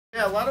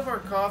Yeah, a lot of our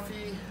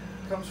coffee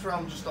comes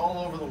from just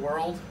all over the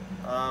world.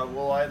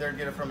 We'll either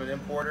get it from an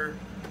importer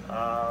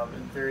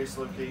in various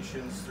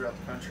locations throughout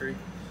the country.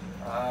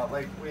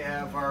 Like we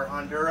have our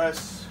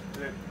Honduras,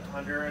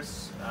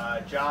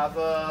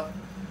 Java,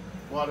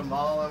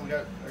 Guatemala. We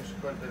got actually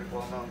quite a bit of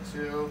Guatemala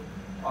too.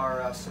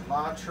 Our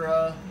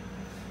Sumatra,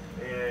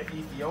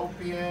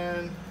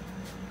 Ethiopian,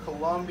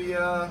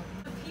 Colombia.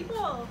 The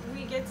people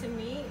we get to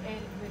meet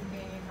with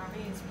Banyan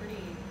Coffee is pretty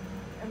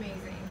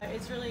amazing.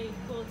 It's really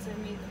cool to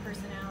meet the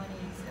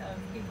personalities of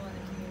people in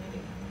the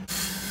community.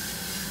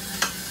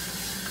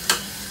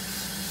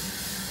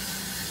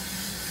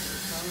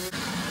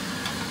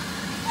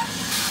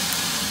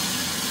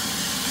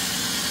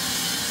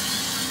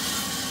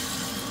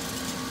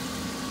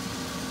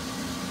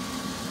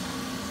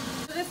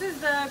 So this is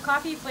the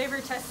coffee flavor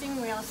testing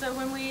wheel. So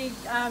when we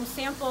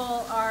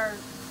sample our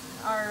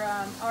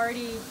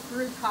already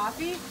brewed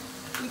coffee,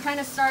 you kind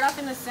of start off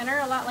in the center,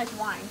 a lot like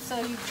wine.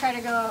 So you try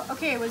to go,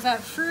 okay, was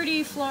that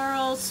fruity,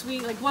 floral,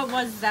 sweet? Like what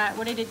was that?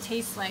 What did it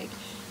taste like?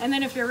 And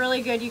then if you're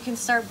really good, you can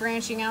start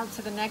branching out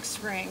to the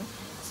next ring.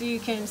 So you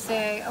can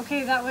say,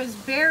 okay, that was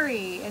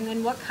berry, and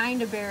then what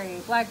kind of berry?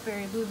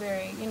 Blackberry,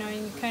 blueberry, you know,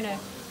 and you kind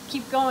of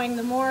keep going.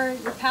 The more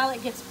your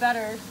palate gets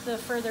better, the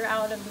further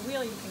out of the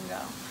wheel you can go.